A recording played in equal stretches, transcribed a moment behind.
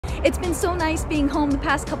It's been so nice being home the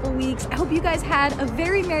past couple weeks. I hope you guys had a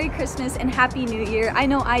very Merry Christmas and Happy New Year. I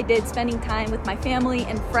know I did, spending time with my family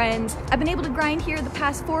and friends. I've been able to grind here the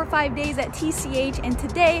past 4 or 5 days at TCH, and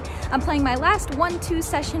today I'm playing my last 1-2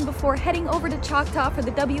 session before heading over to Choctaw for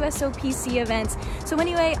the WSOPC events. So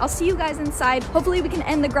anyway, I'll see you guys inside. Hopefully we can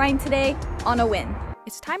end the grind today on a win.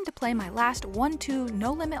 It's time to play my last 1-2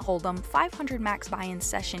 no limit hold'em 500 max buy-in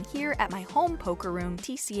session here at my home poker room,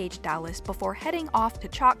 TCH Dallas, before heading off to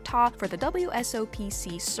Choctaw for the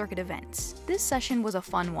WSOPC circuit events. This session was a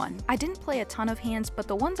fun one. I didn't play a ton of hands, but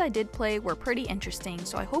the ones I did play were pretty interesting,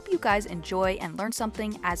 so I hope you guys enjoy and learn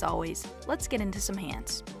something as always. Let's get into some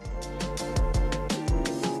hands.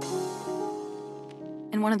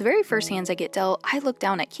 In one of the very first hands I get dealt, I look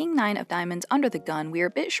down at King 9 of diamonds under the gun. We are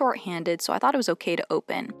a bit short-handed, so I thought it was okay to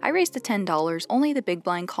open. I raised to $10, only the big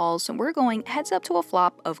blind calls, so we're going heads up to a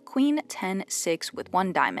flop of Queen 10-6 with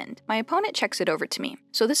 1 diamond. My opponent checks it over to me.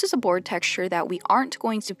 So this is a board texture that we aren't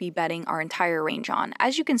going to be betting our entire range on.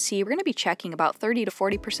 As you can see, we're going to be checking about 30 to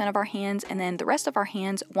 40% of our hands, and then the rest of our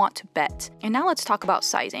hands want to bet. And now let's talk about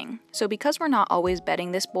sizing. So because we're not always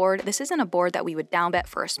betting this board, this isn't a board that we would down bet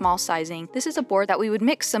for a small sizing. This is a board that we would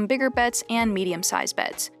mix some bigger bets and medium-sized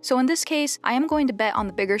bets. So in this case, I am going to bet on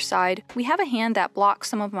the bigger side. We have a hand that blocks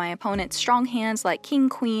some of my opponent's strong hands like King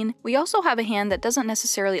Queen. We also have a hand that doesn't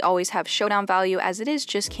necessarily always have showdown value, as it is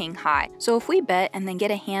just King High. So if we bet and then get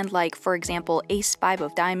a hand like, for example, Ace 5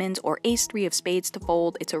 of diamonds or Ace 3 of spades to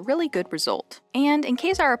fold, it's a really good result. And in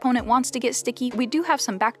case our opponent wants to get sticky, we do have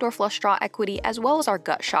some backdoor flush draw equity as well as our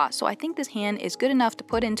gut shot, so I think this hand is good enough to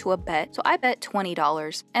put into a bet, so I bet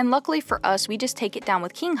 $20. And luckily for us, we just take it down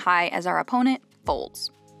with King High as our opponent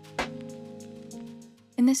folds.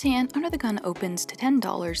 In this hand, under the gun opens to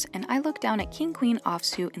 $10, and I look down at King Queen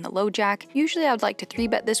offsuit in the low jack. Usually I would like to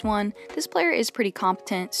 3-bet this one. This player is pretty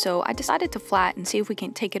competent, so I decided to flat and see if we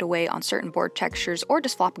can take it away on certain board textures or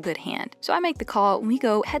just flop a good hand. So I make the call and we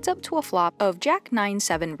go heads up to a flop of Jack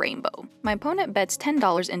 9-7 rainbow. My opponent bets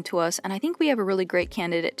 $10 into us, and I think we have a really great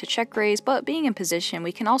candidate to check raise, but being in position,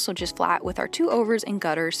 we can also just flat with our 2 overs and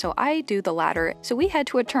gutters, so I do the latter. So we head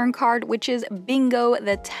to a turn card, which is bingo,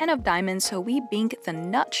 the 10 of diamonds, so we bink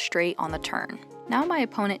the nut straight on the turn. Now my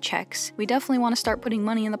opponent checks. We definitely want to start putting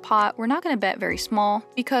money in the pot. We're not going to bet very small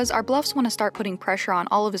because our bluffs want to start putting pressure on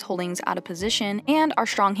all of his holdings out of position, and our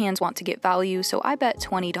strong hands want to get value, so I bet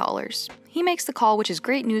 $20. He makes the call, which is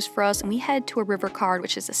great news for us, and we head to a river card,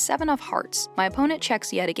 which is a 7 of hearts. My opponent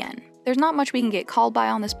checks yet again. There's not much we can get called by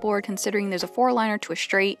on this board considering there's a 4-liner to a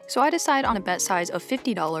straight, so I decide on a bet size of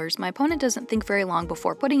 $50. My opponent doesn't think very long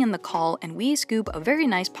before putting in the call, and we scoop a very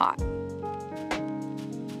nice pot.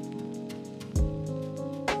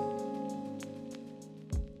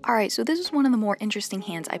 Alright, so this is one of the more interesting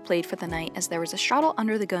hands I played for the night, as there was a straddle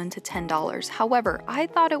under the gun to $10. However, I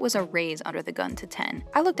thought it was a raise under the gun to 10.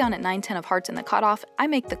 I look down at 9-10 of hearts in the cutoff, I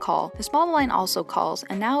make the call, the small blind also calls,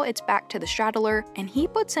 and now it's back to the straddler, and he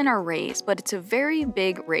puts in a raise, but it's a very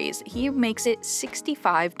big raise. He makes it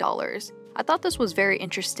 $65. I thought this was very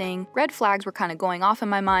interesting. Red flags were kind of going off in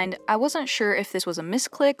my mind. I wasn't sure if this was a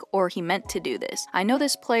misclick or he meant to do this. I know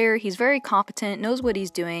this player, he's very competent, knows what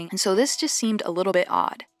he's doing, and so this just seemed a little bit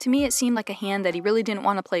odd. To me, it seemed like a hand that he really didn't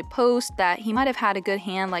want to play post, that he might have had a good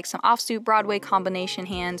hand like some offsuit Broadway combination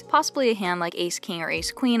hands, possibly a hand like Ace King or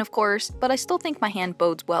Ace Queen, of course, but I still think my hand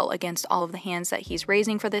bodes well against all of the hands that he's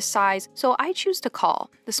raising for this size, so I choose to call.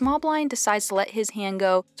 The small blind decides to let his hand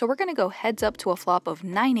go, so we're gonna go heads up to a flop of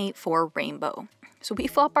 9-8-4 rainbow. So we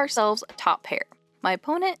flop ourselves a top pair. My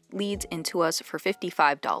opponent leads into us for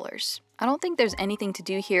 $55. I don't think there's anything to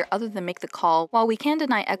do here other than make the call. While we can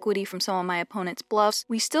deny equity from some of my opponent's bluffs,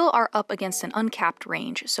 we still are up against an uncapped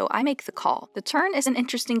range, so I make the call. The turn is an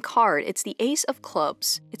interesting card. It's the Ace of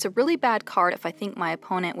Clubs. It's a really bad card if I think my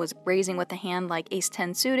opponent was raising with a hand like Ace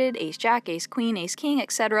 10 suited, Ace Jack, Ace Queen, Ace King,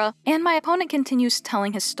 etc. And my opponent continues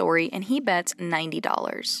telling his story and he bets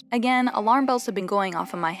 $90. Again, alarm bells have been going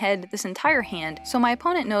off in my head this entire hand, so my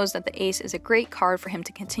opponent knows that the Ace is a great card for him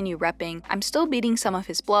to continue repping. I'm still beating some of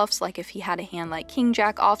his bluffs, like if he had a hand like King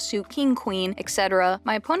Jack offsuit, King Queen, etc.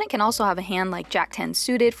 My opponent can also have a hand like Jack 10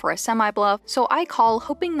 suited for a semi-bluff, so I call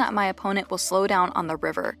hoping that my opponent will slow down on the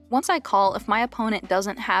river. Once I call, if my opponent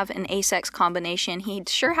doesn't have an Ace-X combination, he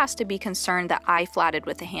sure has to be concerned that I flatted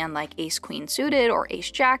with a hand like Ace Queen suited or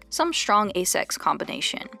Ace Jack, some strong Ace-X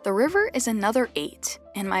combination. The river is another 8.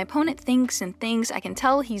 And my opponent thinks and thinks. I can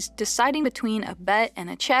tell he's deciding between a bet and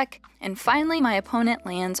a check, and finally my opponent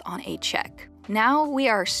lands on a check. Now we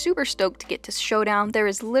are super stoked to get to showdown. There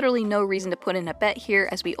is literally no reason to put in a bet here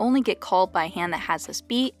as we only get called by a hand that has us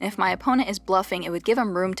beat, and if my opponent is bluffing, it would give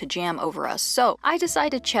him room to jam over us. So I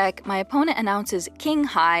decide to check. My opponent announces king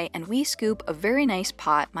high, and we scoop a very nice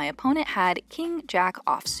pot. My opponent had king jack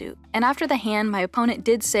offsuit. And after the hand, my opponent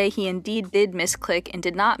did say he indeed did misclick and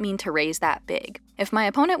did not mean to raise that big. If my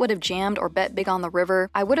opponent would have jammed or bet big on the river,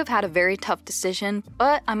 I would have had a very tough decision,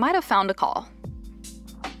 but I might have found a call.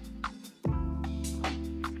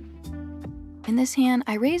 In this hand,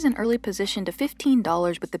 I raise an early position to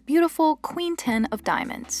 $15 with the beautiful queen 10 of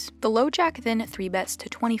diamonds. The low jack then 3-bets to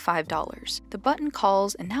 $25. The button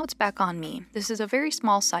calls, and now it's back on me. This is a very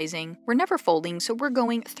small sizing. We're never folding, so we're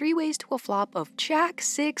going 3 ways to a flop of jack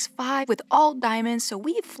 6-5 with all diamonds, so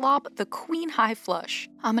we flop the queen high flush.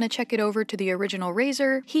 I'm gonna check it over to the original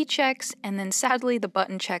raiser. He checks, and then sadly the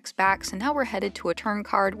button checks back, so now we're headed to a turn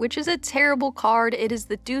card, which is a terrible card. It is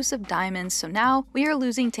the deuce of diamonds, so now we are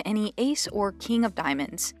losing to any ace or king of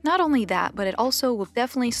diamonds. Not only that, but it also will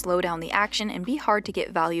definitely slow down the action and be hard to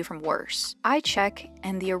get value from worse. I check,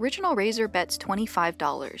 and the original raiser bets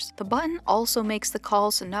 $25. The button also makes the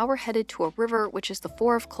call, so now we're headed to a river, which is the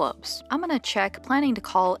 4 of clubs. I'm gonna check, planning to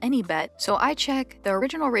call any bet, so I check, the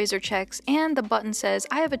original raiser checks, and the button says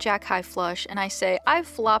I have a jack high flush, and I say I've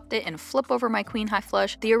flopped it and flip over my queen high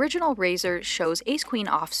flush. The original raiser shows ace queen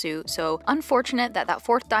offsuit, so unfortunate that that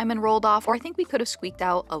 4th diamond rolled off, or I think we could have squeaked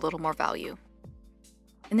out a little more value.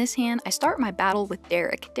 In this hand, I start my battle with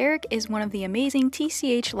Derek. Derek is one of the amazing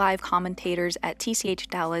TCH live commentators at TCH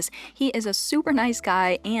Dallas. He is a super nice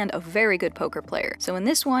guy and a very good poker player. So in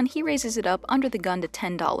this one, he raises it up under the gun to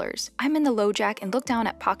 $10. I'm in the low jack and look down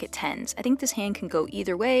at pocket 10s. I think this hand can go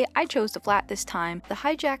either way. I chose to flat this time. The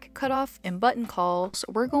hijack cutoff and button call. So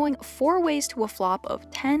we're going 4 ways to a flop of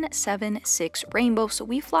 10, 7, 6 rainbow. So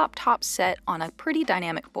we flop top set on a pretty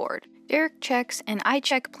dynamic board. Derek checks, and I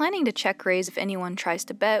check, planning to check raise if anyone tries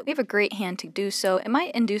to bet. We have a great hand to do so. It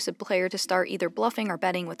might induce a player to start either bluffing or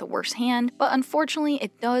betting with a worse hand, but unfortunately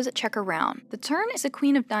it does check around. The turn is a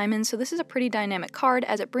queen of diamonds, so this is a pretty dynamic card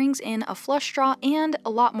as it brings in a flush draw and a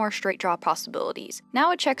lot more straight draw possibilities.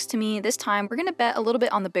 Now it checks to me. This time we're gonna bet a little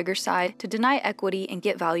bit on the bigger side to deny equity and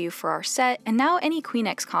get value for our set, and now any queen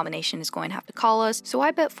X combination is going to have to call us, so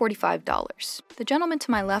I bet $45. The gentleman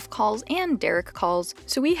to my left calls and Derek calls,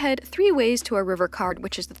 so we head 3 ways to a river card,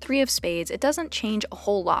 which is the 3 of spades. It doesn't change a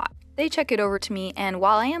whole lot. They check it over to me, and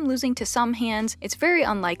while I am losing to some hands, it's very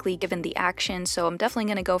unlikely given the action, so I'm definitely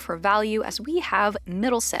going to go for value as we have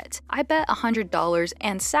middle set. I bet $100,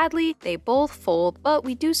 and sadly, they both fold, but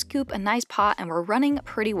we do scoop a nice pot and we're running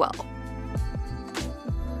pretty well.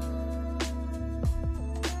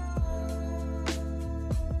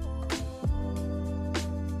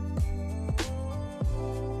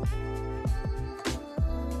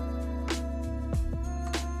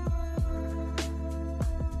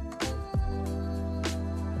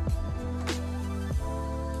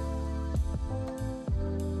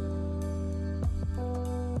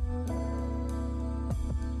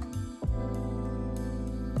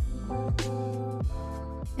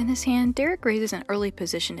 In this hand, Derek raises an early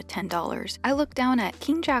position to $10. I look down at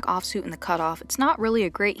king jack offsuit in the cutoff. It's not really a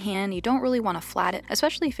great hand. You don't really want to flat it,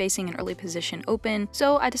 especially facing an early position open.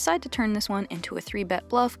 So I decide to turn this one into a 3-bet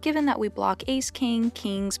bluff, given that we block ace king,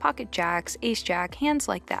 kings, pocket jacks, ace jack, hands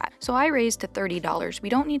like that. So I raise to $30. We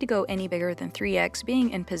don't need to go any bigger than 3x, being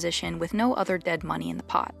in position with no other dead money in the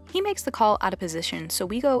pot. He makes the call out of position, so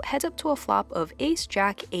we go heads up to a flop of ace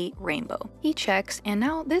jack 8 rainbow. He checks, and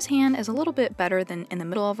now this hand is a little bit better than in the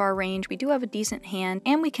middle of our range. We do have a decent hand,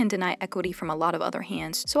 and we can deny equity from a lot of other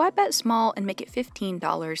hands. So I bet small and make it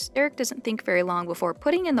 $15. Derek doesn't think very long before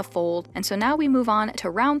putting in the fold, and so now we move on to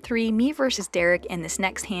round 3, me versus Derek in this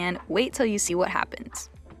next hand. Wait till you see what happens.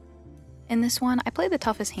 In this one, I play the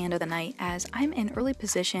toughest hand of the night as I'm in early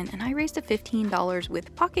position and I raise to $15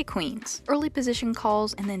 with pocket queens. Early position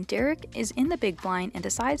calls, and then Derek is in the big blind and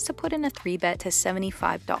decides to put in a 3-bet to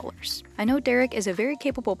 $75. I know Derek is a very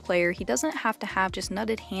capable player. He doesn't have to have just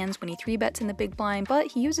nutted hands when he 3-bets in the big blind, but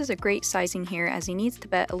he uses a great sizing here as he needs to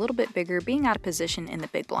bet a little bit bigger, being out of position in the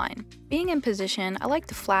big blind. Being in position, I like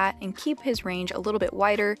to flat and keep his range a little bit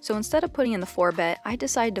wider, so instead of putting in the 4-bet, I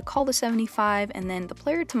decide to call the 75, and then the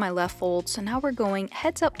player to my left folds. So now we're going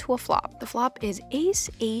heads up to a flop. The flop is ace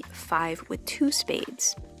 8 5 with 2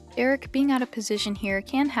 spades. Derek, being out of position here,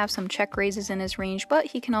 can have some check raises in his range, but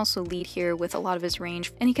he can also lead here with a lot of his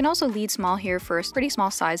range, and he can also lead small here for a pretty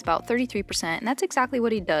small size, about 33%, and that's exactly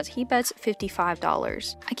what he does. He bets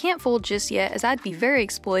 $55. I can't fold just yet, as I'd be very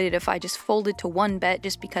exploited if I just folded to 1 bet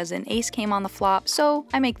just because an ace came on the flop, so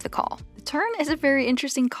I make the call. The The turn is a very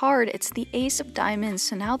interesting card. It's the Ace of Diamonds,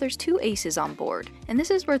 so now there's 2 aces on board. And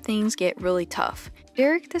this is where things get really tough.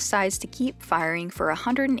 Derek decides to keep firing for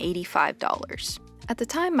 $185. At the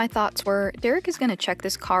time, my thoughts were, Derek is going to check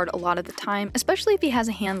this card a lot of the time, especially if he has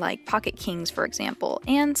a hand like Pocket Kings, for example,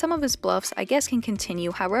 and some of his bluffs I guess can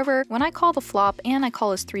continue. However, when I call the flop and I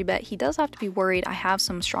call his 3-bet, he does have to be worried I have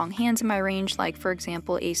some strong hands in my range, like for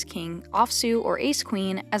example Ace King offsuit or Ace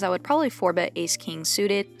Queen, as I would probably 4-bet Ace King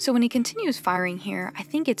suited. So when he continues firing here, I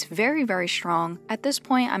think it's very, very strong. At this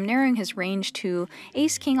point, I'm narrowing his range to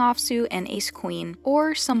Ace King offsuit and Ace Queen,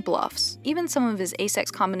 or some bluffs. Even some of his Ace X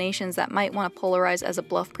combinations that might want to polarize as a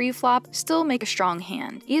bluff pre-flop still make a strong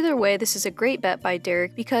hand. Either way, this is a great bet by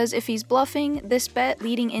Derek, because if he's bluffing, this bet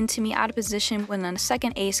leading into me out of position when a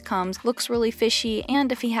second ace comes looks really fishy,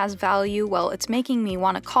 and if he has value, well, it's making me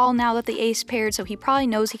want to call now that the ace paired, so he probably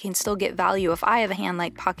knows he can still get value if I have a hand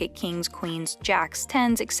like Pocket Kings, Queens, Jacks,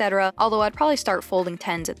 10s, etc., although I'd probably start folding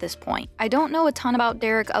 10s at this point. I don't know a ton about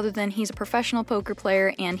Derek other than he's a professional poker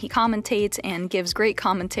player and he commentates and gives great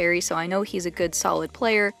commentary, so I know he's a good solid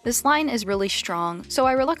player. This line is really strong, so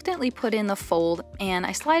I reluctantly put in the fold and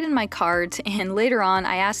I slide in my cards, and later on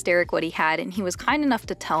I asked Derek what he had and he was kind enough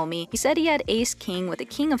to tell me. He said he had Ace King with a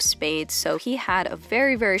King of Spades, so he had a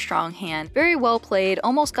very, very strong hand. Very well played,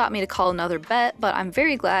 almost got me to call another bet, but I'm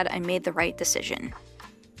very glad I made the right decision.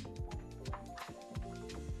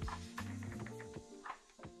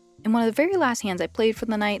 In one of the very last hands I played for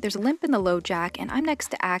the night, there's a limp in the low jack, and I'm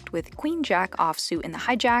next to act with Queen Jack offsuit in the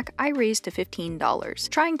hijack. I raised to $15,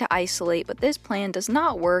 trying to isolate, but this plan does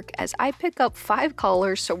not work as I pick up 5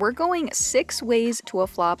 callers, so we're going 6 ways to a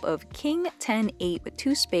flop of King 10-8 with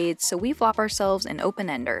 2 spades, so we flop ourselves an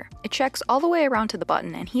open-ender. It checks all the way around to the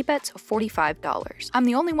button, and he bets $45. I'm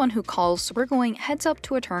the only one who calls, so we're going heads up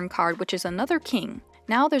to a turn card, which is another king.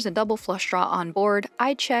 Now there's a double flush draw on board.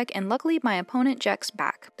 I check, and luckily my opponent checks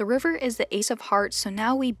back. The river is the ace of hearts, so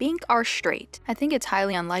now we bink our straight. I think it's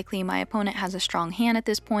highly unlikely my opponent has a strong hand at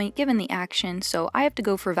this point given the action, so I have to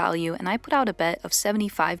go for value, and I put out a bet of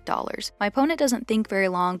 $75. My opponent doesn't think very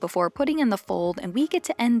long before putting in the fold, and we get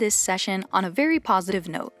to end this session on a very positive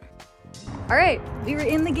note. Alright, we were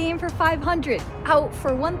in the game for 500, out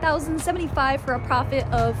for 1,075 for a profit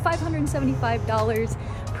of $575.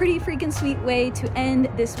 Pretty freaking sweet way to end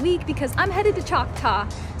this week because I'm headed to Choctaw.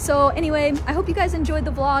 So anyway, I hope you guys enjoyed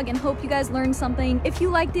the vlog and hope you guys learned something. If you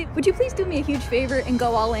liked it, would you please do me a huge favor and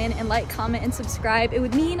go all in and like, comment, and subscribe? It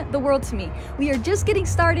would mean the world to me. We are just getting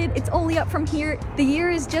started. It's only up from here. The year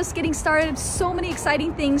is just getting started. So many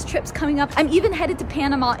exciting things, trips coming up. I'm even headed to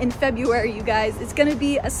Panama in February, you guys. It's gonna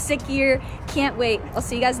be a sick year. Can't wait. I'll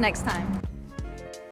see you guys next time.